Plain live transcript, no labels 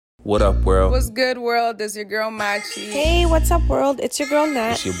What up, world? What's good, world? This is your girl Machi. Hey, what's up, world? It's your girl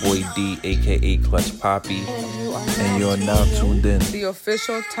Nat. It's your boy D, aka Clutch Poppy. And you are now tuned in. The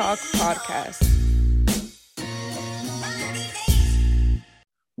Official Talk Podcast.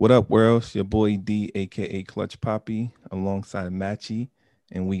 What up, world? It's your boy D, aka Clutch Poppy, alongside Machi,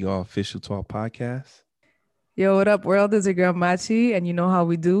 and we are Official Talk Podcast. Yo, what up, world? This is your girl Machi, and you know how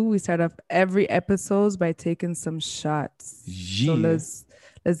we do. We start off every episode by taking some shots. Yeah. So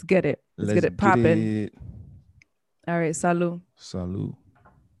let's get it. Let's get it popping. All right, salud. Salud.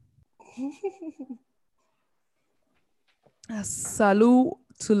 Salud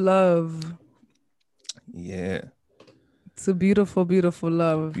to love. Yeah. To beautiful, beautiful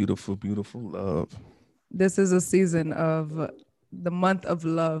love. Beautiful, beautiful love. This is a season of the month of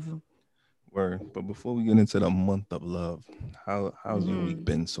love. Word. But before we get into the month of love, how's your week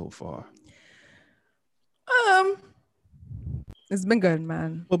been so far? It's been good,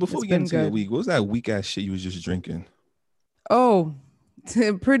 man. Well, before we get into your week, what was that weak ass shit you was just drinking? Oh,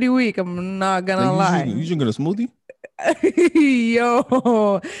 pretty weak. I'm not gonna lie. You drinking a smoothie?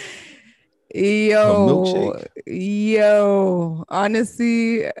 Yo.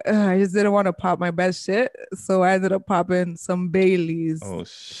 Honestly, I just didn't want to pop my best shit, so I ended up popping some Baileys. Oh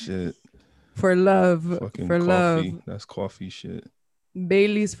shit. For love. Fucking for coffee. Love. That's coffee shit.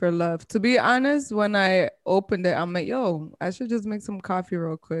 Baileys for love. To be honest, when I opened it, I'm like, yo, I should just make some coffee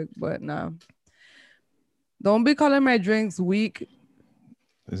real quick. But nah. Don't be calling my drinks weak.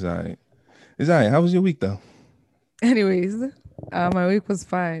 It's all right. How was your week though? Anyways, my week was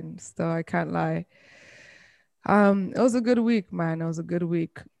fine. So I can't lie. It was a good week, man. It was a good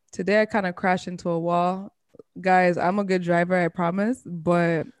week. Today I kind of crashed into a wall. Guys, I'm a good driver, I promise.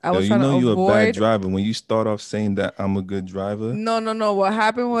 But I was trying to avoid. You're a bad driver when you start off saying that I'm a good driver. No. What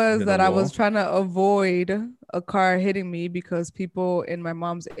happened was that I was trying to avoid a car hitting me because people in my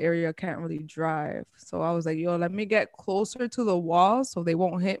mom's area can't really drive. So I was like, yo, let me get closer to the wall so they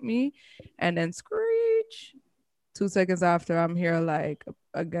won't hit me. And then screech. 2 seconds after, I'm here like,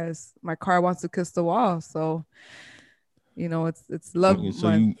 I guess my car wants to kiss the wall. So, you know, it's love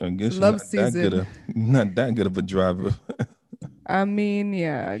month. I guess love season. Not that good of a driver. I mean,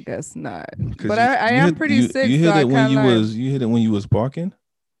 yeah, I guess not. But I am pretty sick. You hit it when you was parking?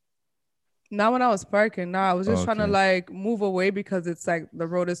 Not when I was parking. No, I was just trying to like move away because it's like the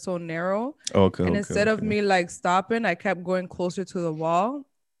road is so narrow. Okay. And instead of me like stopping, I kept going closer to the wall.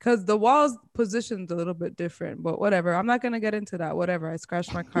 Because the wall's positioned a little bit different, but whatever. I'm not going to get into that. Whatever. I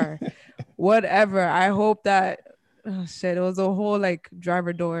scratched my car. Whatever. I hope that, it was a whole like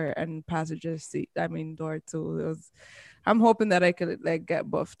driver door and passenger seat. I mean, door too. I'm hoping that I could like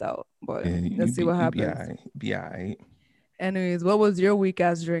get buffed out, but let's see what happens. Be all right. Anyways, what was your weak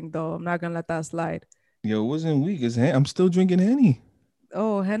ass drink though? I'm not going to let that slide. Yo, it wasn't weak. I'm still drinking Henny.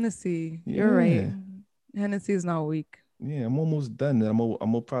 Oh, Hennessy. Yeah. You're right. Hennessy is not weak. Yeah, I'm almost done. I'm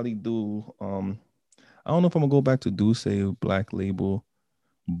gonna probably do. I don't know if I'm gonna go back to Douce Black Label,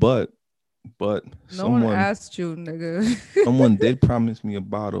 but no one asked you, nigga. Someone did promise me a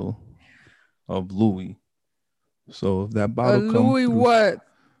bottle of Louis. So if that bottle comes Louis through, what?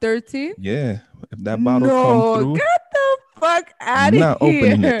 13? Yeah, if that bottle comes through, get the fuck out of here.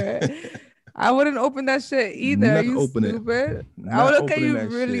 Opening it. I wouldn't open that shit either. Are you stupid? I would look at you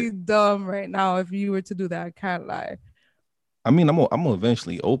really dumb right now if you were to do that. I can't lie. I mean, I'm gonna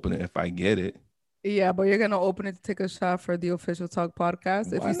eventually open it if I get it. Yeah, but you're gonna open it to take a shot for the Official Talk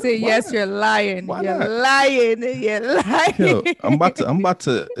Podcast. If you say yes, you're lying. You're lying. Yo,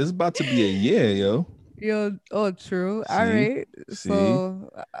 it's about to be a year, yo. Oh, true. See? All right. See? So,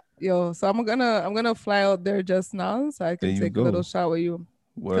 so I'm gonna fly out there just now so I can take a little shot with you.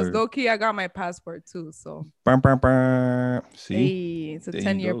 Because low key, I got my passport too. So, see, hey, it's a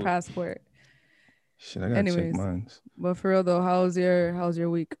 10-year passport. Shit, I gotta check mine. But for real though, how's your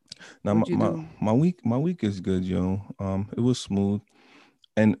week? Now my week is good, yo. It was smooth,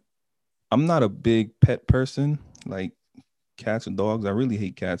 and I'm not a big pet person, like cats and dogs. I really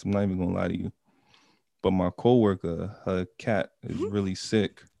hate cats. I'm not even gonna lie to you. But my coworker, her cat is really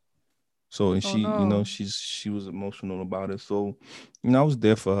sick, so and she was emotional about it. So, I was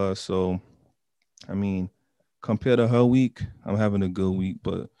there for her. So, I mean, compared to her week, I'm having a good week,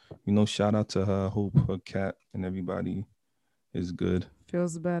 but. Shout out to her. I hope her cat and everybody is good.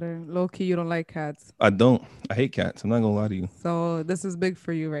 Feels better. Low key, you don't like cats. I don't. I hate cats. I'm not gonna lie to you. So this is big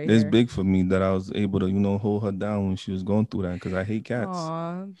for you, right? It's big for me that I was able to, hold her down when she was going through that because I hate cats.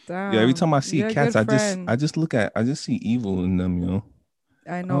 Aw, damn. Yeah, every time I see cats, I just see evil in them,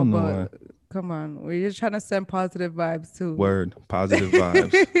 I know, but come on, we're just trying to send positive vibes too. Word, positive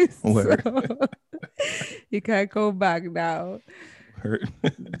vibes. Word. You can't go back now. hurt.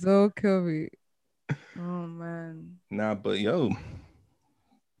 Don't kill me. Oh man. Nah, but yo,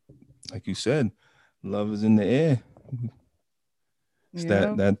 like you said, love is in the air. It's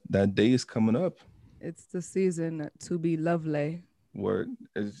Yeah. that day is coming up. It's the season to be lovely. Word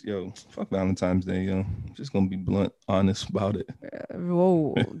is yo, fuck Valentine's Day, yo. Just gonna be blunt, honest about it.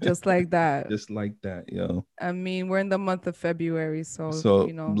 Whoa, just like that. Just like that, yo. I mean, we're in the month of February, so So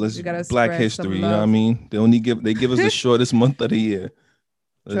you know let's we gotta Black spread some History, you know what I love. mean? They give us the shortest month of the year.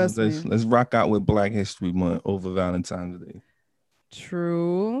 Trust me. Let's rock out with Black History Month over Valentine's Day.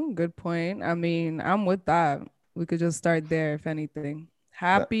 True. Good point. I mean, I'm with that. We could just start there, if anything. That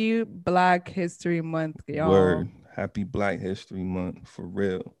Happy Black History Month, y'all. word. Happy Black History Month for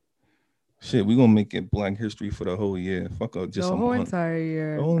real. Shit, we gonna make it Black History for the whole year. Fuck up just The a whole month. entire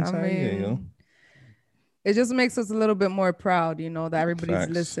year. The whole I entire year, yo. mean, it just makes us a little bit more proud, you know, that everybody's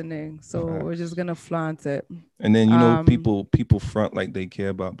Facts. listening. So we're just gonna flaunt it. And then you know people front like they care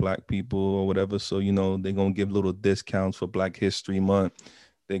about Black people or whatever. So you know they're gonna give little discounts for Black History Month.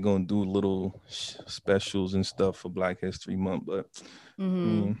 They're gonna do little specials and stuff for Black History Month. But I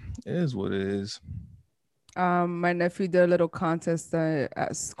mean, it is what it is. My nephew did a little contest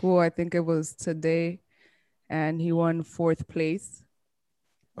at school. I think it was today, and he won 4th place.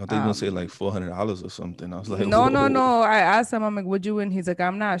 I thought you gonna say like $400 or something. I was like, no. whoa. I asked him, I'm like, would you win? He's like,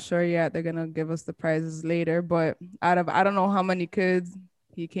 I'm not sure yet. They're gonna give us the prizes later. But out of I don't know how many kids,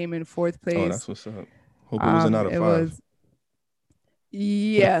 he came in 4th place. Oh, that's what's up. Hope it wasn't out of 5.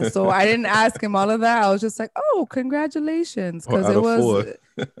 Yeah, so I didn't ask him all of that. I was just like, "Oh, congratulations!" Because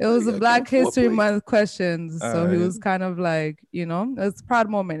it was a Black History Month questions, so he was kind of like, you know, it's a proud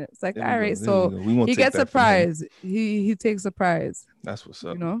moment. It's like, all right, so he gets a prize. He takes a prize. That's what's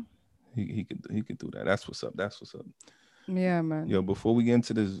up. You know, he could do that. That's what's up. That's what's up. Yeah, man. Yo, before we get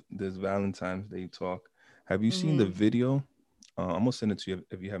into this Valentine's Day talk, have you seen the video? I'm gonna send it to you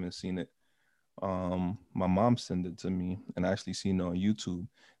if you haven't seen it. My mom sent it to me, and I actually seen it on YouTube.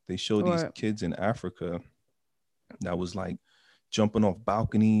 They show these kids in Africa that was like jumping off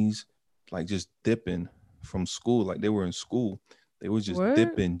balconies, like just dipping from school, like they were in school. They were just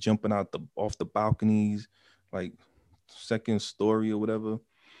dipping, jumping off the balconies, like 2nd story or whatever,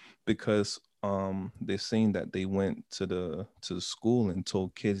 because they're saying that they went to the school and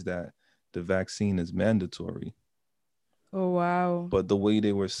told kids that the vaccine is mandatory. Oh, wow. But the way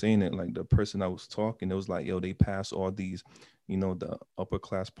they were saying it, like the person I was talking, it was like, yo, they pass all these, you know, the upper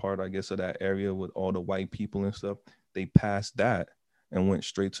class part, I guess, of that area with all the white people and stuff. They passed that and went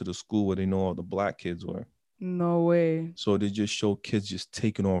straight to the school where they know all the Black kids were. No way. So they just show kids just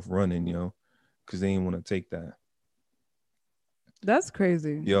taking off running, yo, because they didn't want to take that. That's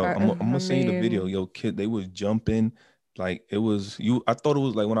crazy. Yo, I'm gonna send you the video. Yo, kid, they was jumping. Like it was you. I thought it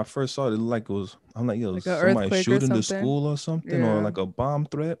was like when I first saw it, it looked like it was. I'm like, yo, like somebody shooting the school or something, or like a bomb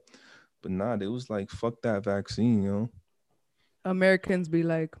threat. But nah, it was like, fuck that vaccine, yo. Americans be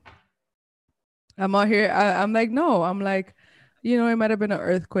like, I'm out here. I'm like, no. I'm like, you know, it might have been an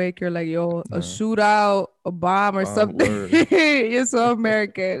earthquake. You're like, yo, a shootout, a bomb or something. You're so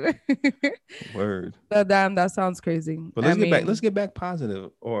American. Word. Damn, that sounds crazy. But let's get back positive.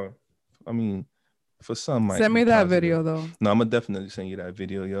 Or, I mean, for some, send me that video though. No, I'm gonna definitely send you that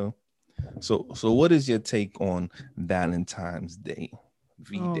video, yo. So what is your take on Valentine's Day?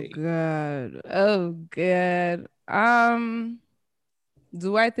 V-Day. Oh god.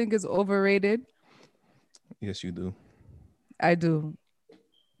 Do I think it's overrated? Yes, you do. I do.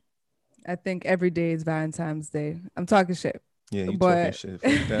 I think every day is Valentine's Day. I'm talking shit. Yeah, you talking shit.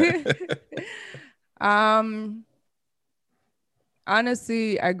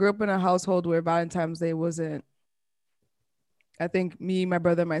 Honestly, I grew up in a household where Valentine's Day wasn't. I think me, my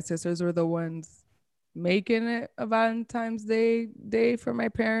brother, my sisters were the ones making it a Valentine's Day for my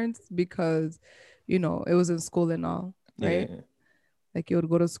parents because, you know, it was in school and all, right? Yeah. Like you would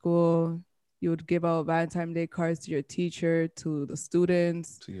go to school, you would give out Valentine's Day cards to your teacher, to the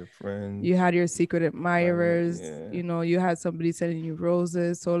students, to your friends. You had your secret admirers. You know, you had somebody sending you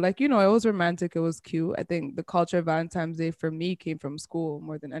roses. So like, you know, it was romantic. It was cute. I think the culture of Valentine's Day for me came from school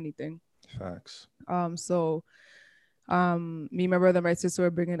more than anything. Facts. Me, my brother, my sister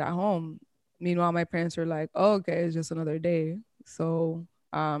were bringing that home. Meanwhile, my parents were like, oh, okay, it's just another day. So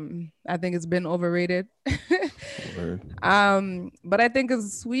I think it's been overrated. But I think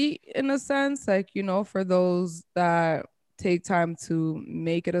it's sweet in a sense, like, you know, for those that take time to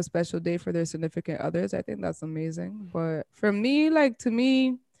make it a special day for their significant others. I think that's amazing. But for me, like, to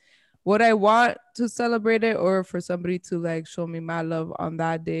me, would I want to celebrate it or for somebody to like show me my love on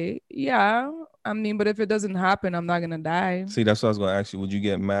that day? Yeah. I mean, but if it doesn't happen, I'm not going to die. See, that's what I was going to ask you. Would you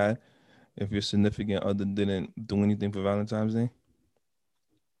get mad if your significant other didn't do anything for Valentine's Day?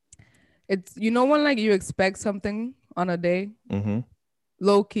 it's, you know, when like you expect something on a day,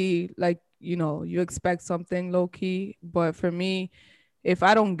 low key, like, you know, you expect something low key. But for me, if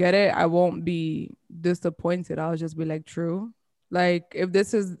I don't get it, I won't be disappointed. I'll just be like, true. Like, if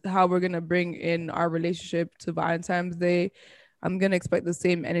this is how we're going to bring in our relationship to Valentine's Day, I'm going to expect the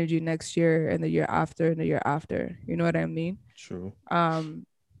same energy next year and the year after and the year after. You know what I mean? True.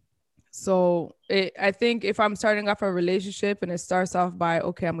 So I think if I'm starting off a relationship and it starts off by,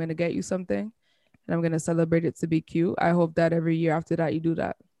 okay, I'm going to get you something and I'm going to celebrate it to be cute, I hope that every year after that you do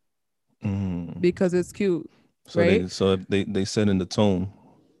that. Because it's cute. So right? they set in the tone.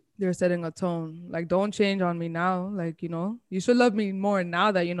 They're setting a tone. Like, don't change on me now. Like, you know, you should love me more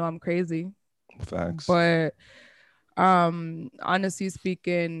now that you know I'm crazy. Facts. But honestly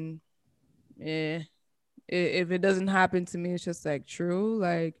speaking, if it doesn't happen to me, it's just like true.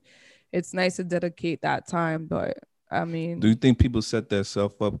 Like, it's nice to dedicate that time, but I mean, do you think people set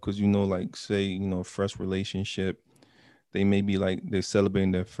themselves up because, you know, like, say, you know, fresh relationship, they may be like they're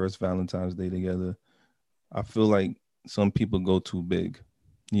celebrating their first Valentine's Day together. I feel like some people go too big.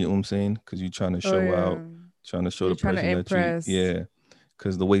 You know what I'm saying? Because you're trying to show out, trying to show you're the trying to person that you, impress. yeah.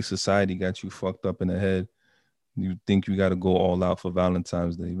 Because the way society got you fucked up in the head, you think you got to go all out for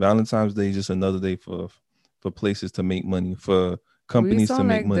Valentine's Day. Valentine's Day is just another day for places to make money, for companies to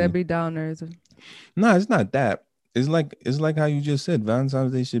make money. Debbie Downers. No, it's not that. It's like how you just said.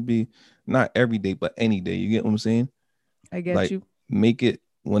 Valentine's Day should be not every day, but any day. You get what I'm saying? I get like, you. Make it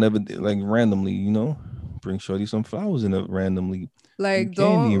whenever, like, randomly. You know, bring shorty some flowers in it randomly. Like,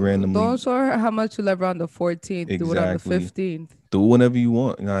 candy randomly. Don't show her how much you love her on the 14th. Exactly. Do it on the 15th. Do whenever you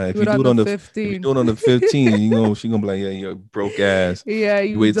want. Nah, if you do it on the 15th, you know she gonna be like, yeah, you're a broke ass. Yeah,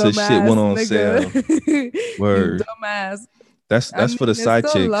 you wait till shit went on nigga. sale. Word. You dumbass. That's for the side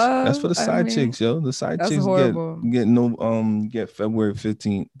chicks. Love. That's for the side chicks, yo. The side chicks horrible. get February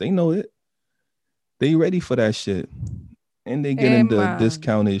 15th. They know it. They ready for that shit. And they get in the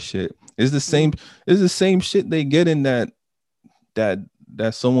discounted shit. It's the same. It's the same shit they get in that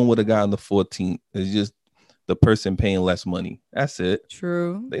someone would have gotten the 14th. It's just the person paying less money. That's it.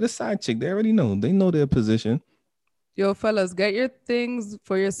 True. They the side chick. They already know. They know their position. Yo, fellas, get your things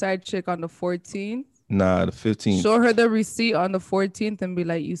for your side chick on the 14th. Nah, the 15th. Show her the receipt on the 14th and be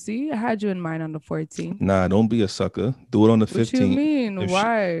like, you see, I had you in mind on the 14th. Nah, don't be a sucker. Do it on the 15th. What you mean?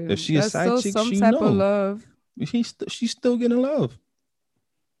 Why? If she a side chick, some type of love. She's still getting love.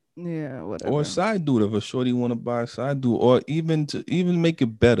 Yeah, whatever. Or side dude, if a shorty want to buy a side dude, or even make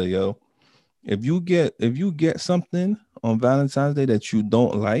it better, yo. If you get something on Valentine's Day that you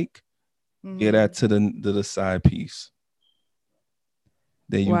don't like, get that to the side piece.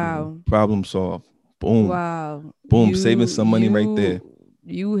 There you go. Problem solved. Boom. Wow. Boom. Saving some money right there.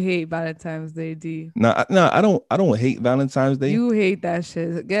 You hate Valentine's Day, D. Nah, I don't hate Valentine's Day. You hate that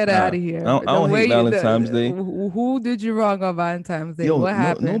shit. Get out of here. I don't hate Valentine's Day. Who did you wrong on Valentine's Day? Yo, what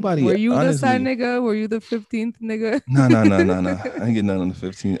happened? Nobody. Were you honestly, the side nigga? Were you the 15th nigga? No. I didn't get none on the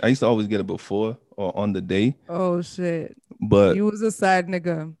 15th. I used to always get it before or on the day. Oh shit. But you was a side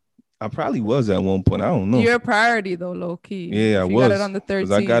nigga. I probably was at one point. I don't know. You're a priority though, low key. Yeah, I was. Got it on the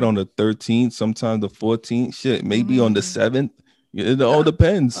 13th. I got on the 13th, sometimes the 14th. Shit, maybe on the 7th. It all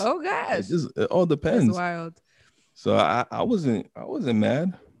depends. Oh gosh. It all depends. That's wild. So I wasn't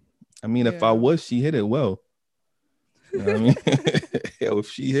mad. I mean, if I was, she hit it well. You know what I mean? If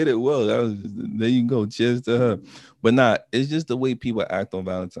she hit it well, there you go. Cheers to her. But nah, it's just the way people act on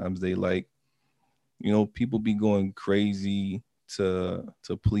Valentine's Day. Like, you know, people be going crazy to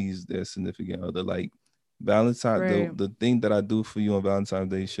please their significant other. Like, Valentine's, the thing that I do for you on Valentine's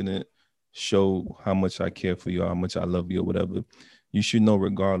Day shouldn't show how much I care for you, or how much I love you, or whatever. You should know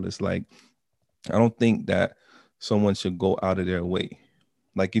regardless. Like, I don't think that someone should go out of their way.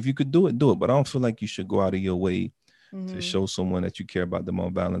 Like, if you could do it, do it. But I don't feel like you should go out of your way to show someone that you care about them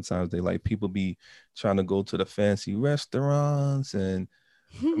on Valentine's Day. Like, people be trying to go to the fancy restaurants and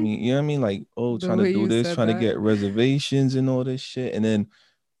I mean, you know what I mean? Like, trying to do this, trying to get reservations and all this shit. And then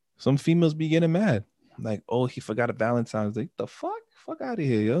some females be getting mad. Like, he forgot a Valentine's Day. The fuck? Fuck out of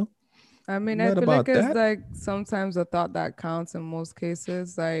here, yo. I mean, I feel like it's like sometimes a thought that counts in most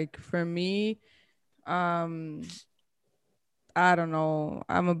cases. Like, for me, I don't know.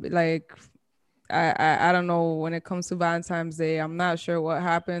 I don't know when it comes to Valentine's Day. I'm not sure what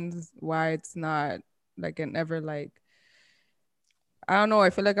happens, why it's not like an ever like, I don't know. I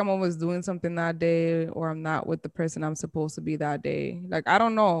feel like I'm always doing something that day, or I'm not with the person I'm supposed to be that day. Like, I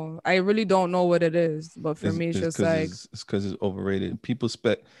don't know. I really don't know what it is. But for me, it's just like it's because it's overrated. People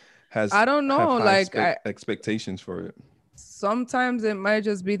I don't know. Like expectations for it. Sometimes it might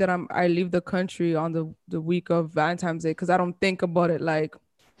just be that I leave the country on the week of Valentine's Day because I don't think about it like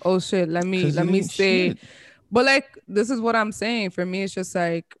oh shit, let me say shit. but like this is what I'm saying. For me it's just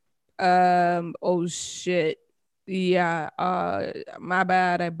like oh shit, yeah, my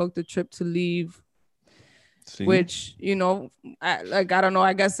bad, I booked a trip to leave. See, Which, I don't know,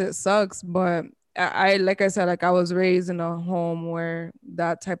 I guess it sucks, but I like I said, like I was raised in a home where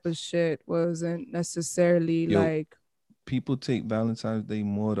that type of shit wasn't necessarily yo, like. people take Valentine's Day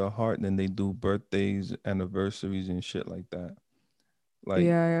more to heart than they do birthdays, anniversaries, and shit like that. Like,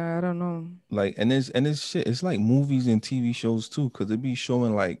 Yeah, I don't know. and it's shit. It's like movies and TV shows too, because they be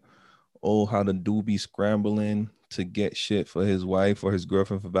showing like, oh, how the dude be scrambling to get shit for his wife or his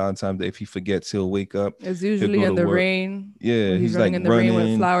girlfriend for Valentine's Day. If he forgets, he'll wake up, It's he'll usually go in to the work. rain, where Yeah, he's he's like running in the rain with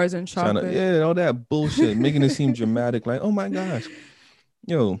running, flowers and trying to, chocolate. yeah, all that bullshit, making it seem dramatic. Like, oh my gosh,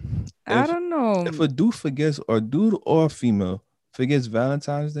 yo, I if don't know. if a dude forgets, or dude or female forgets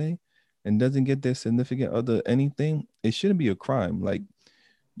Valentine's Day and doesn't get their significant other anything, it shouldn't be a crime. Like,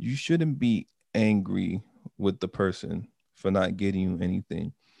 you shouldn't be angry with the person for not getting you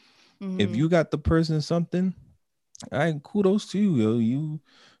anything. If Mm-hmm. you got the person something, all right, kudos to you, yo.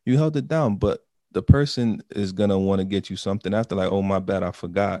 You held it down, but the person is gonna want to get you something after, like, oh my bad, I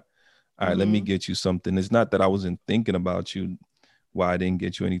forgot. All right, let me Mm-hmm. get you something. It's not that I wasn't thinking about you, why I didn't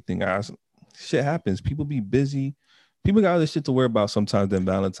get you anything. Shit happens. People be busy. People got other shit to worry about sometimes than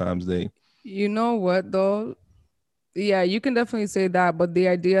Valentine's Day. You know what though? Yeah, you can definitely say that, but the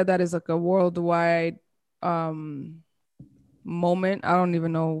idea that is like a worldwide um moment, I don't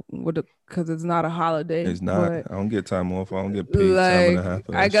even know what, because it's not a holiday, It's not. but I don't get time off. I don't get paid time and a like half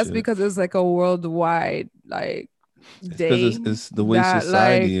for I that guess shit. because it's like a worldwide like It's because day it's the way that like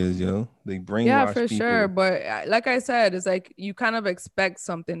society is, yo. They yeah, brainwash for sure, people. but like I said, it's like you kind of expect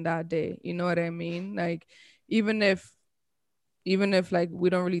something that day, you know what I mean? Like even if like we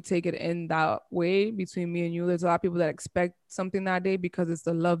don't really take it in that way between me and you, there's a lot of people that expect something that day because it's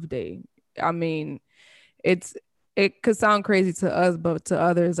the love day. I mean, it's it could sound crazy to us, but to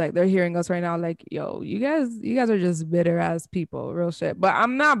others, like they're hearing us right now, like, yo, you guys are just bitter as people, real shit. But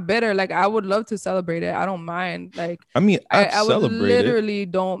I'm not bitter. Like I would love to celebrate it. I don't mind. Like I mean, I, I've I would celebrated. literally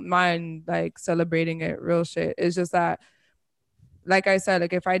don't mind like celebrating it, real shit. It's just that, like I said,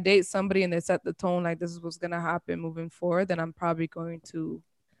 like if I date somebody and they set the tone, like this is what's gonna happen moving forward, then I'm probably going to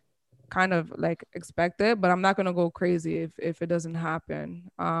kind of like expect it, but I'm not gonna go crazy if it doesn't happen.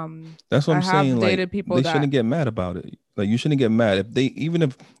 That's what I I'm saying. have Like, dated people they that. shouldn't get mad about it. Like, you shouldn't get mad if they, even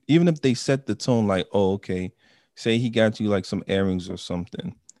if they set the tone, like, oh, okay, say he got you like some earrings or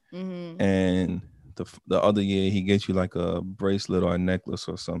something, Mm-hmm. and the other year he gets you like a bracelet or a necklace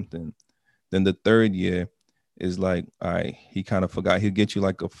or something. Then the third year is like, all right, he kind of forgot. He'll get you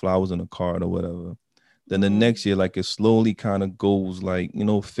like a flowers and a card or whatever. Then the Mm-hmm. next year, like, it slowly kind of goes like,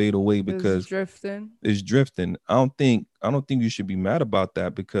 fade away Is because drifting. it's drifting. I don't think you should be mad about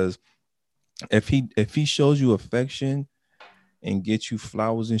that, because if he shows you affection and gets you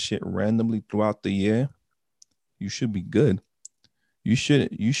flowers and shit randomly throughout the year, you should be good. You And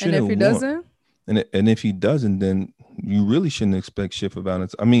shouldn't if he want, doesn't, and if he doesn't, then you really shouldn't expect shit for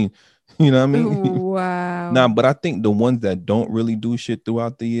Valentine's. I mean, you know what I mean? Nah, wow. but I think the ones that don't really do shit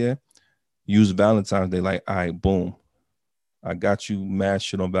throughout the year use Valentine's Day, like, all right, boom, I got you mad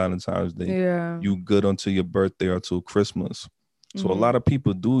shit on Valentine's Day. Yeah. You good until your birthday or till Christmas. So a Mm-hmm. lot of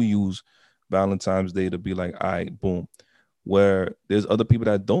people do use Valentine's Day to be like, all right, boom. Where there's other people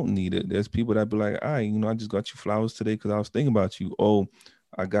that don't need it. There's people that be like, all right, I just got you flowers today because I was thinking about you. Oh,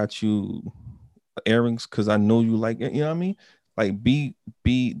 I got you earrings because I know you like it. You know what I mean?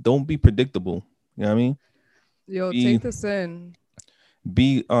 Like, don't be predictable. You know what I mean? Yo, Be take this in.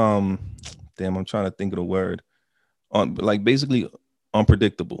 be damn, I'm trying to think of the word. On, like, basically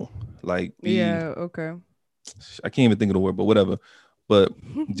unpredictable. Like, Yeah. Okay. I can't even think of the word, but whatever. But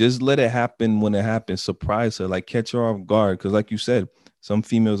just let it happen when it happens. Surprise her, like, catch her off guard. Because, like you said, some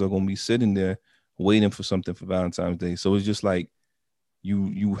females are gonna be sitting there waiting for something for Valentine's Day. So it's just like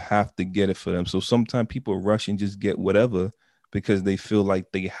you have to get it for them. So sometimes people rush and just get whatever because they feel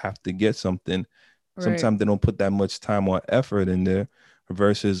like they have to get something. Right. Sometimes they don't put that much time or effort in there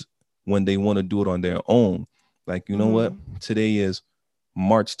versus when they want to do it on their own. Like, you know what? Mm-hmm. Today is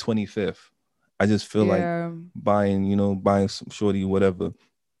March 25th. I just feel like Yeah. buying some shorty, whatever.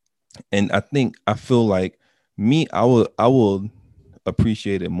 And I feel like me, I will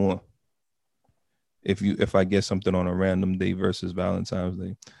appreciate it more if I get something on a random day versus Valentine's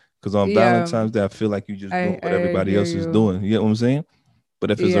Day. Because on Yeah. Valentine's Day, I feel like you just doing what I everybody hear else is you. doing. You get what I'm saying? But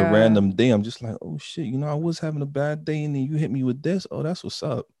if it's a Yeah. random day, I'm just like, oh shit, I was having a bad day and then you hit me with this. Oh, that's what's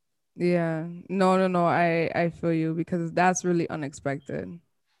up. Yeah. No, no, no. I feel you because that's really unexpected.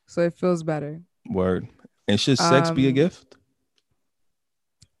 So it feels better. Word. And should sex be a Um gift?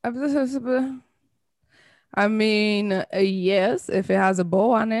 I mean, yes, if it has a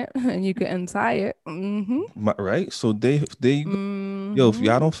bow on it and you can untie it. Right? So there you go. Yo, if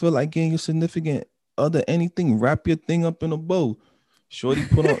y'all don't feel like getting your significant other anything, wrap your thing up in a bow. Shorty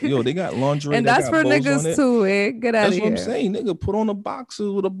put on, yo, they got lingerie And that that's got for bows on niggas it. too, eh? Get out That's of what I'm here. saying, nigga. Put on a boxer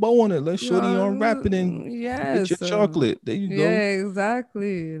with a bow on it. Let Shorty unwrap it and get your Yes. chocolate. There you go. Yeah,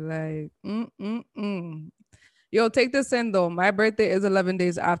 exactly. Like, Yo, take this in though. My birthday is 11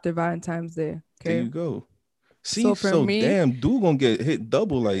 days after Valentine's Day. There Okay. you go. See, So for so me, damn, dude gonna get hit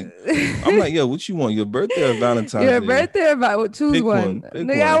double. Like, I'm like, yo, what you want? Your birthday or Valentine's your Day? birthday about choose Pick one. one. Pick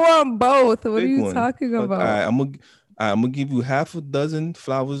Nigga, I one. want both. What are Pick you one. talking Fuck. All right, about? I'm gonna give you half a dozen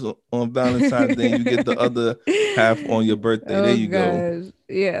flowers on Valentine's Day. And you get the other half on your birthday. There Oh you go. gosh.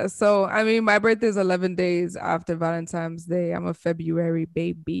 Yeah. So I mean my birthday is 11 days after Valentine's Day. I'm a February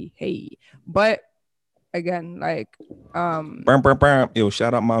baby. Hey. But again, like Bam, bam, bam. Yo,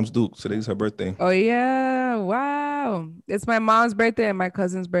 shout out Mom's Duke. Today's her birthday. oh yeah, wow. It's my mom's birthday and my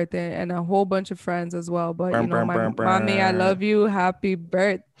cousin's birthday and a whole bunch of friends as well. But Bam, bam, my bam, mommy, I bam. love you. Happy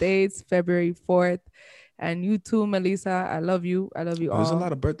birthday. It's February 4th. And you too, Melissa. I love you. I love you Oh, there's a all.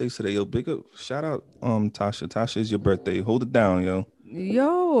 lot of birthdays today. Yo, big up. Shout out Tasha. Tasha is your birthday. Hold it down, yo.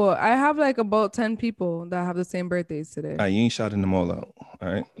 Yo, I have like about 10 people that have the same birthdays today. You ain't shouting them all out.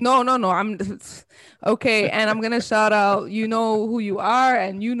 All right. No. I'm okay. And I'm gonna shout out, you know who you are,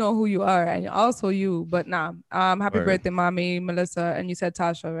 and you know who you are, and also you. But nah. Happy Word. birthday, mommy, Melissa, and you said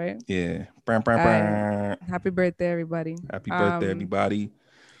Tasha, right? Yeah. Bam, bam, bam. Happy birthday, everybody. Happy birthday, everybody.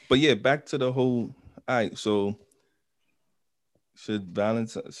 But yeah, back to the whole. All right. So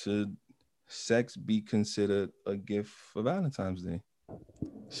should sex be considered a gift for Valentine's Day?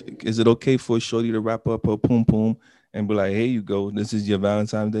 Is it okay for a shorty to wrap up her poom poom and be like, "Here you go. This is your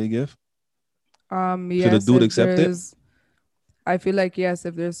Valentine's Day gift"? Should a Yes, dude if accept it? I feel like yes,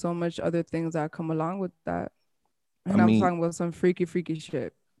 if there's so much other things that come along with that. And I I'm mean, talking about some freaky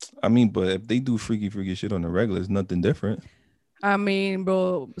shit. but if they do freaky shit on the regular, it's nothing different. I mean,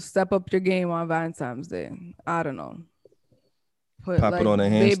 bro, step up your game on Valentine's Day. I don't know. Put Pop like it on a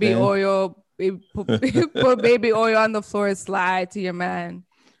baby handstand. oil, put baby oil on the floor, slide to your man,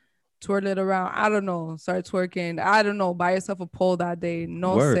 twirl it around. I don't know. Start twerking. I don't know. Buy yourself a pole that day.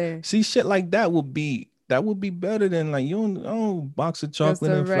 No Word. say. See, shit like that would be better than like you don't box of Just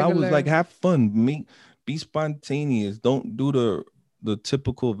chocolate a and flowers. regular. Like have fun, be spontaneous. Don't do the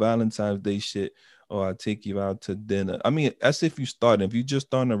typical Valentine's Day shit. Or I take you out to dinner. I mean, that's if you start. If you just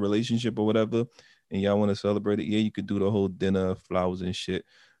start a relationship or whatever, and y'all want to celebrate it, yeah, you could do the whole dinner, flowers and shit.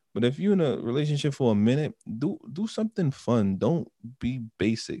 But if you're in a relationship for a minute, do something fun. Don't be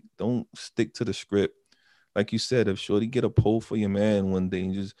basic. Don't stick to the script. Like you said, if Shorty get a pole for your man one day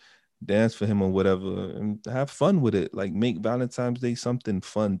and just dance for him or whatever and have fun with it. Like make Valentine's Day something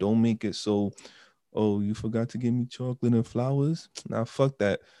fun. Don't make it so, oh, you forgot to give me chocolate and flowers. Nah, fuck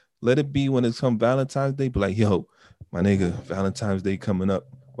that. Let it be when it's come Valentine's Day. Be like, yo, my nigga, Valentine's Day coming up.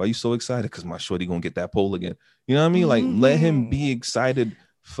 Why you so excited? Because my shorty gonna get that pole again. You know what I mean? Like let him be excited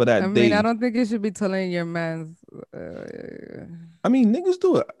for that day. I don't think you should be telling your man. I mean, niggas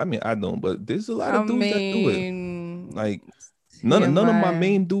do it. I mean, I don't, but there's a lot of dudes that do it. Like none of my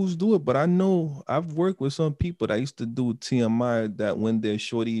main dudes do it, but I know I've worked with some people that used to do TMI that when their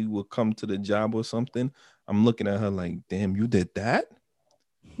shorty would come to the job or something, I'm looking at her like, damn, you did that?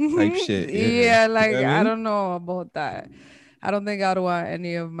 Type shit. Yeah, like you know I don't know about that. I don't think I'd want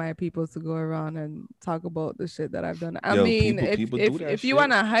any of my people to go around and talk about the shit that I've done. I mean, if you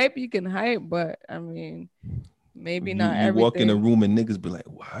want to hype, you can hype, but I mean, maybe not everything. You walk in a room and niggas be like,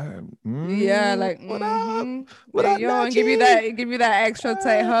 "Why?" Yeah, like what up? What up, yo, and give you that extra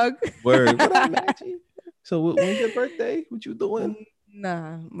tight hug. Word. What up, Maggie? So when's your birthday? What you doing?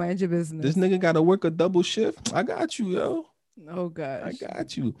 Nah, mind your business. This nigga got to work a double shift. I got you, yo. Oh gosh, I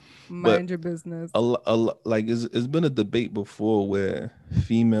got you. Mind your business. Like it's been a debate before where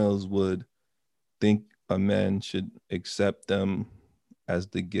females would think a man should accept them as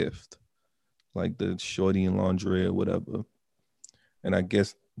the gift, like the shorty and lingerie or whatever. And I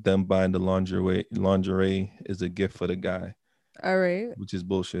guess them buying the lingerie is a gift for the guy. All right, which is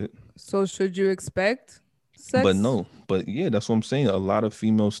bullshit. So should you expect sex? But yeah, that's what I'm saying. A lot of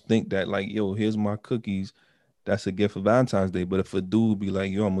females think that like, yo, here's my cookies. That's a gift for Valentine's Day. But if a dude be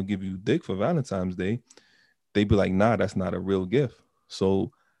like, yo, I'm gonna give you dick for Valentine's Day, they be like, nah, that's not a real gift.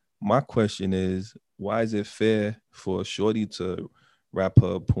 So my question is, why is it fair for a shorty to wrap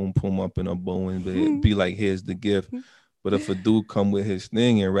her poom poom up in a bow and be like, here's the gift? But if a dude come with his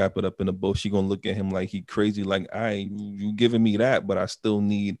thing and wrap it up in a bow, she gonna look at him like he crazy. Like, you giving me that, but I still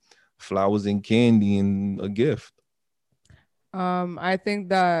need flowers and candy and a gift. I think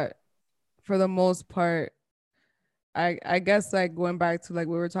that for the most part, I guess like going back to like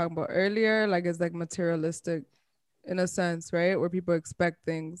we were talking about earlier, like it's like materialistic in a sense, right? Where people expect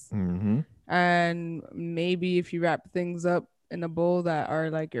things. Mm-hmm. And maybe if you wrap things up in a bowl that are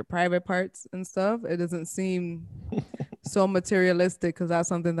like your private parts and stuff, it doesn't seem so materialistic because that's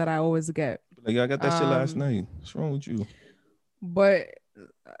something that I always get. Like I got that shit last Um, night. What's wrong with you? but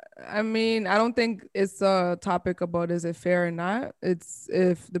I mean, I don't think it's a topic about is it fair or not. It's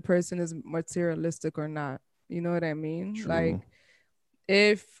if the person is materialistic or not. You know what I mean? True. Like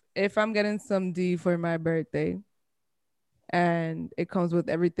if I'm getting some D for my birthday and it comes with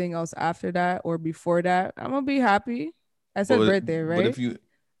everything else after that or before that, I'm gonna be happy. I said birthday, But if right? you,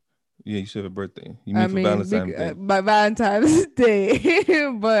 yeah, you said a birthday. You I mean for mean, Valentine's Day? by Valentine's Day,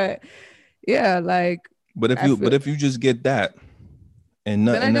 but yeah, like I But feel if you just get that and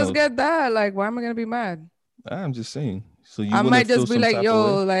then I nothing just else, get that. Like, why am I gonna be mad? I'm just saying. So you I wouldn't might feel just be some like, type of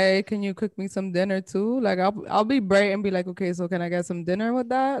way? yo, like, can you cook me some dinner too? Like, I'll be bright and be like, okay, so can I get some dinner with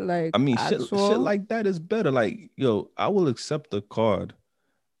that? Like, I mean, shit actual. like that is better. Like, yo, I will accept a card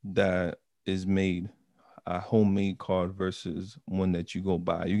that is made, a homemade card versus one that you go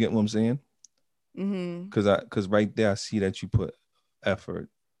buy. You get what I'm saying? Mm-hmm. Cause right there I see that you put effort.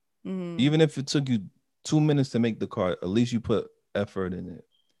 Mm-hmm. Even if it took you 2 minutes to make the card, at least you put effort in it.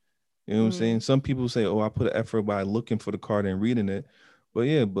 You know what I'm Mm-hmm. saying? Some people say, "Oh, I put an effort by looking for the card and reading it," but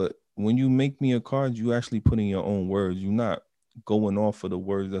yeah, but when you make me a card, you actually put in your own words. You're not going off of the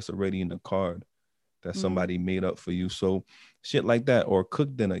words that's already in the card that Mm-hmm. somebody made up for you. So shit like that, or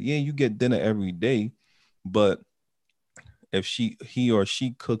cook dinner. Yeah, you get dinner every day, but if he or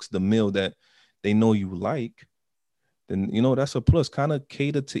she cooks the meal that they know you like, then that's a plus. Kind of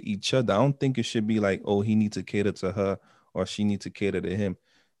cater to each other. I don't think it should be like, oh, he needs to cater to her or she needs to cater to him.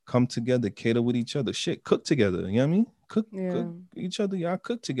 Come together, cater with each other. Shit, cook together. You know what I mean? Cook Yeah. each other. Y'all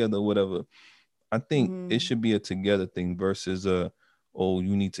cook together, whatever. I think it Mm-hmm. should be a together thing versus oh,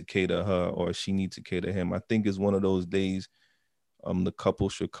 you need to cater her or she needs to cater him. I think it's one of those days the couple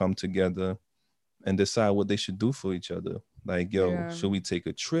should come together and decide what they should do for each other. Like, yo, Yeah. should we take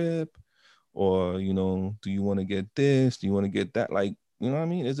a trip? Or, do you want to get this? Do you want to get that? Like, you know what I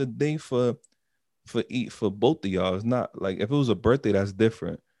mean? It's a day for both of y'all. It's not like if it was a birthday, that's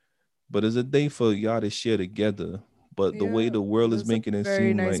different. But it's a day for y'all to share together. But the way Yeah. the world is That's a making it very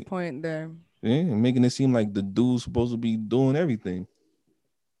seem nice like, point there. yeah, making it seem like the dude's supposed to be doing everything.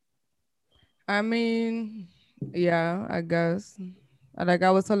 I mean, yeah, I guess. Like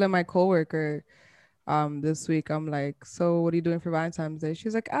I was telling my coworker this week, I'm like, so what are you doing for Valentine's Day?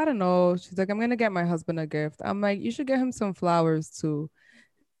 She's like, I don't know. She's like, I'm gonna get my husband a gift. I'm like, you should get him some flowers too.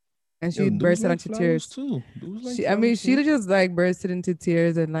 And Yo, she dudes bursted like into flowers tears. too. Dudes like I mean, flowers she too. just like bursted into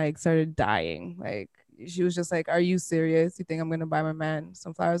tears and like started dying. Like she was just like, "Are you serious? You think I'm gonna buy my man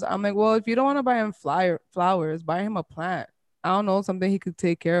some flowers?" I'm like, "Well, if you don't want to buy him flowers, buy him a plant. I don't know, something he could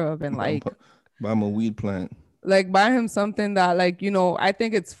take care of and Buy him a weed plant. like buy him something that like I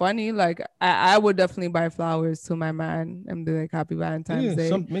think it's funny. Like I would definitely buy flowers to my man and be like, "Happy Valentine's Yeah,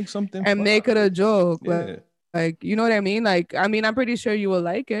 Day," make something and fun. make it a joke. Yeah, Like, you know what I mean? Like, I mean, I'm pretty sure you will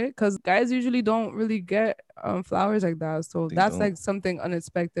like it because guys usually don't really get flowers like that. So they that's don't. like something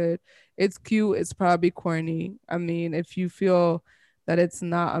unexpected. It's cute. It's probably corny. I mean, if you feel that it's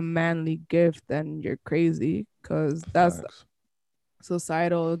not a manly gift, then you're crazy because that's Facts.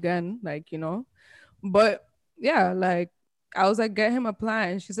 societal again. Like. But yeah, like I was like, get him a plan.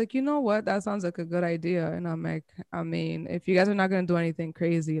 And she's like, you know what? That sounds like a good idea. And I'm like, I mean, if you guys are not gonna do anything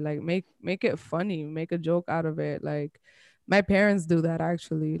crazy, like make it funny, make a joke out of it. Like my parents do that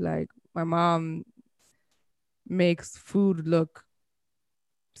actually. Like my mom makes food look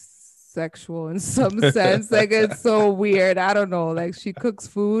sexual in some sense. Like it's so weird. I don't know. Like she cooks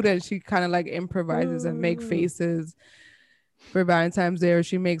food and she kind of like improvises and make faces for Valentine's Day, or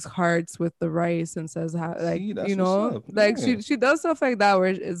she makes hearts with the rice and says how, like, See, that's what's up. like Yeah. she does stuff like that where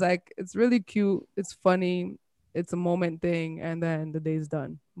it's like it's really cute, it's funny, it's a moment thing, and then the day's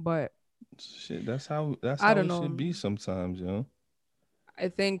done. But Shit, that's I how don't it should know. be sometimes, I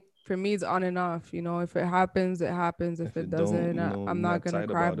think for me it's on and off. If it happens, it happens. If If it it don't, doesn't, I'm you're not not gonna tight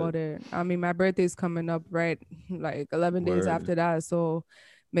cry about it. about it. I mean, my birthday's coming up, right? Like 11 days Word. after that, so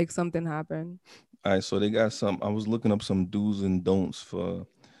make something happen. All right, so they got some. I was looking up some do's and don'ts for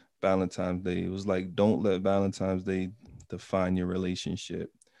Valentine's Day. It was like, don't let Valentine's Day define your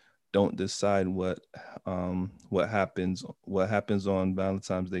relationship. Don't decide what happens on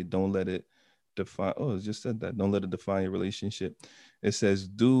Valentine's Day. Don't let it define. Oh, it just said that. Don't let it define your relationship. It says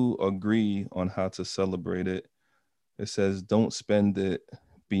do agree on how to celebrate it. It says don't spend it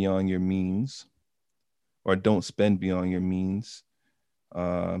beyond your means. or don't spend beyond your means.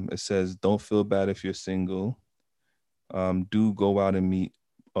 It says don't feel bad if you're single. Do go out and meet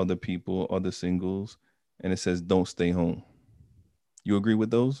other people, other singles, and it says don't stay home. You agree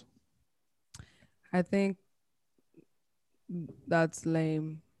with those? I think that's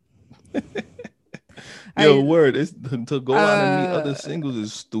lame. Yo, word. It's to go out and meet other singles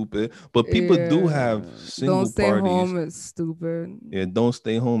is stupid. But people do have single don't stay parties. home is stupid. Yeah, don't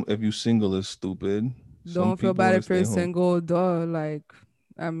stay home if you single is stupid. Don't feel bad if you're single. Duh. Like,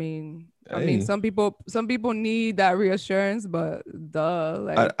 I mean, some people need that reassurance, but duh.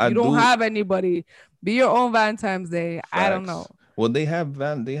 Like, you don't have anybody. Be your own Valentine's Day. Facts. I don't know. Well, they have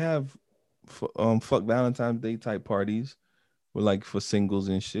fuck Valentine's Day type parties. Like for singles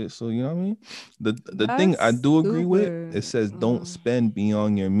and shit. So you know what I mean? The thing I do agree with, it says don't spend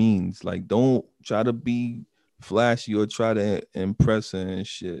beyond your means. Like don't try to be flashy or try to impress her and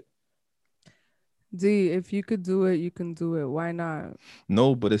shit. D, if you could do it, you can do it. Why not?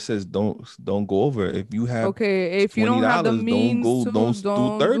 No, but it says don't go over. If you have if you don't have the means don't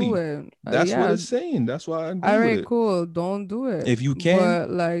do 30. Do it. That's what it's saying. That's why I agree all right, with it. Cool. Don't do it. If you can,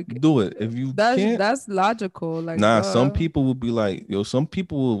 but like do it. If you can't, that's logical. Like some people will be like, some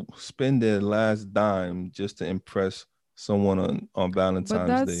people will spend their last dime just to impress someone on Valentine's Day. But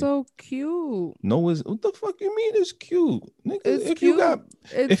that's so cute. No, what the fuck you mean it's cute? Nigga, if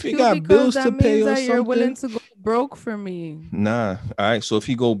you got bills to pay or something, you're willing to go broke for me. Nah. All right. So if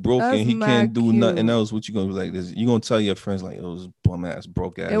he go broke and he can't do nothing else, what you gonna be like this? You gonna tell your friends like, "Oh, this bum ass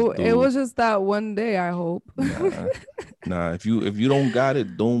broke ass dude." It was just that one day, I hope. Nah. If you don't got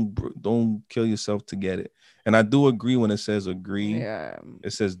it, don't kill yourself to get it. And I do agree when it says agree. Yeah.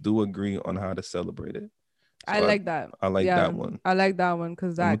 It says do agree on how to celebrate it. So I like that. I like that one. I like that one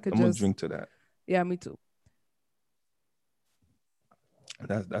because I'm gonna drink to that. Yeah, me too.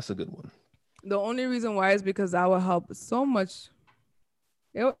 That's a good one. The only reason why is because that will help so much.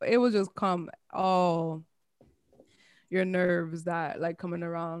 It will just calm all your nerves that like coming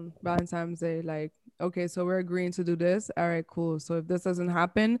around Valentine's Day. Like, okay, so we're agreeing to do this. All right, cool. So if this doesn't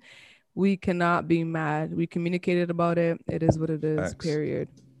happen, we cannot be mad. We communicated about it. It is what it is. Facts. Period.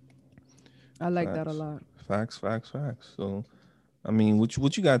 I like that a lot. Facts. So, I mean, what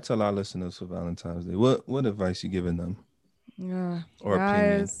you gotta tell our listeners for Valentine's Day? What advice you giving them? Yeah, or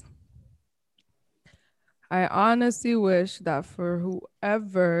guys, opinion? I honestly wish that for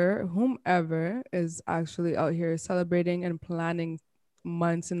whomever is actually out here celebrating and planning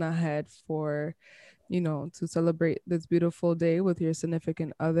months in ahead for, to celebrate this beautiful day with your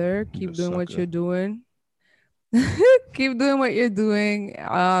significant other. Keep doing what you're doing. Keep doing what you're doing.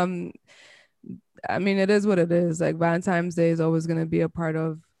 I mean, it is what it is. Like Valentine's Day is always going to be a part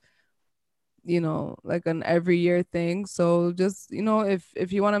of, like an every year thing. So just,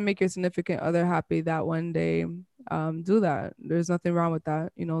 if you want to make your significant other happy that one day, do that. There's nothing wrong with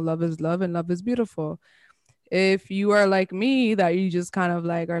that. Love is love and love is beautiful. If you are like me, that you just kind of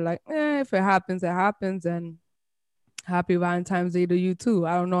like are like, if it happens, it happens. And happy Valentine's Day to you too.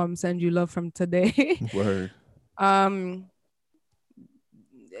 I don't know. I'm sending you love from today. Word. I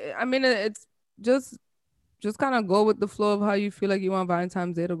mean, it's just kind of go with the flow of how you feel like you want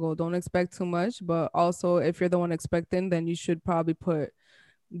Valentine's Day to go. Don't expect too much, but also if you're the one expecting, then you should probably put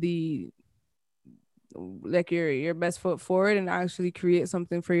your best foot forward and actually create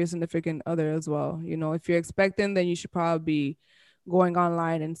something for your significant other as well. If you're expecting, then you should probably be going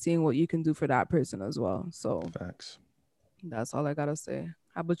online and seeing what you can do for that person as well. So facts. That's all I gotta say.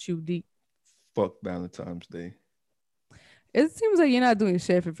 How about you, D? Fuck Valentine's Day. It seems like you're not doing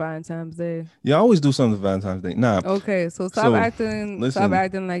shit for Valentine's Day. Yeah, I always do something for Valentine's Day. Nah. Okay, so stop acting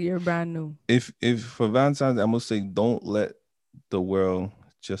like you're brand new. If for Valentine's Day, I'm gonna say don't let the world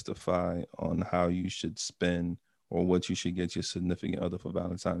justify on how you should spend or what you should get your significant other for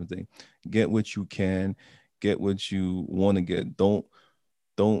Valentine's Day. Get what you can, get what you want to get. Don't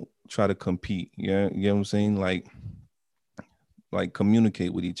try to compete. You know what I'm saying? Like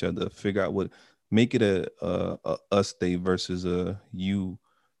communicate with each other. Figure out make it a us day versus a you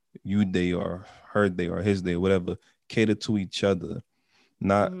day or her day or his day, whatever. Cater to each other.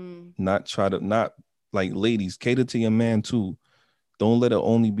 Not like ladies, cater to your man too. Don't let it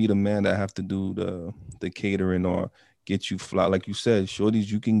only be the man that have to do the catering or get you flowers. Like you said,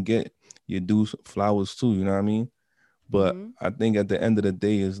 shorties, you can get your dudes flowers too, you know what I mean? But I think at the end of the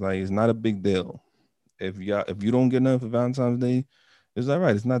day, it's not a big deal. If you don't get nothing for Valentine's Day, it's all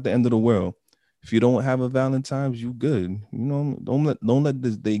right. It's not the end of the world. If you don't have a Valentine's, you good. Don't let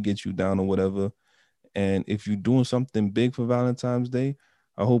this day get you down or whatever. And if you're doing something big for Valentine's Day,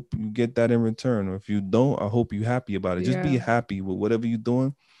 I hope you get that in return. Or if you don't, I hope you're happy about it. Just be happy with whatever you're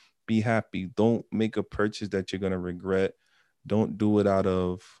doing. be happy. Don't make a purchase that you're gonna regret. Don't do it out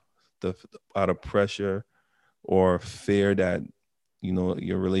of pressure or fear that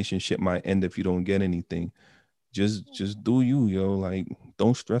your relationship might end if you don't get anything. Just do you, yo. Like,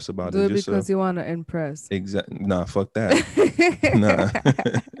 don't stress about it. Do it because you want to impress. Exactly. Nah, fuck that. Nah.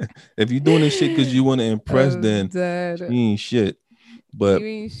 If you're doing this shit because you want to impress, then you ain't shit. But you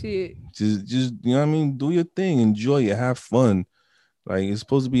ain't shit. Just you know what I mean? Do your thing. Enjoy it. Have fun. Like, it's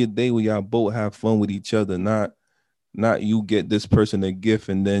supposed to be a day where y'all both have fun with each other. Not you get this person a gift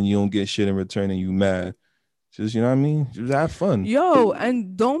and then you don't get shit in return and you mad. Just, you know what I mean? Just have fun. Yo,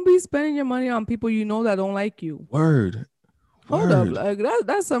 and don't be spending your money on people you know that don't like you. Word. Hold up. Like,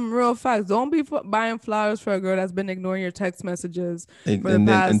 that's some real facts. Don't be buying flowers for a girl that's been ignoring your text messages and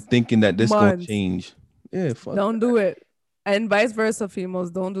thinking that this gonna change. Yeah, fuck don't do it. And vice versa,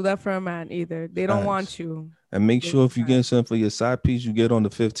 females. Don't do that for a man either. They don't want you. And make sure if you get something for your side piece, you get on the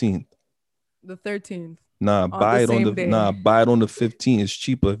 15th. The 13th. Nah, buy it on the 15th. It's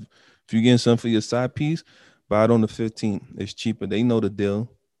cheaper. If you get something for your side piece, buy it on the 15th. It's cheaper. They know the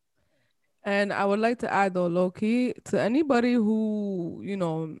deal. And I would like to add, though, low-key, to anybody who,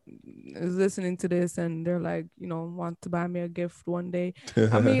 is listening to this and they're like, want to buy me a gift one day.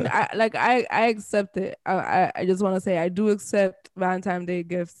 I mean, I accept it. I just want to say I do accept Valentine's Day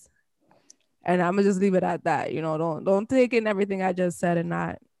gifts. And I'm going to just leave it at that. Don't take in everything I just said and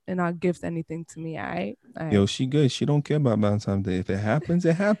not gift anything to me, all right? Yo, she good. She don't care about Valentine's Day. If it happens,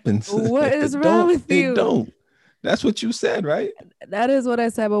 it happens. What is wrong with you? It don't. That's what you said, right? That is what I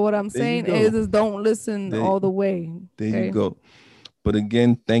said. But what I'm saying is don't listen all the way. There you go. But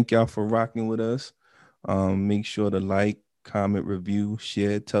again, thank y'all for rocking with us. Make sure to like, comment, review,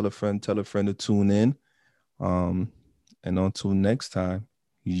 share, tell a friend to tune in. And until next time,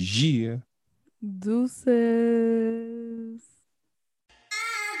 yeah. Deuces.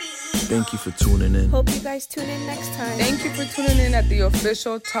 Thank you for tuning in. Hope you guys tune in next time. Thank you for tuning in at the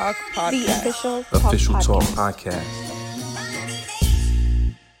Official Talk Podcast. The Official Talk Podcast.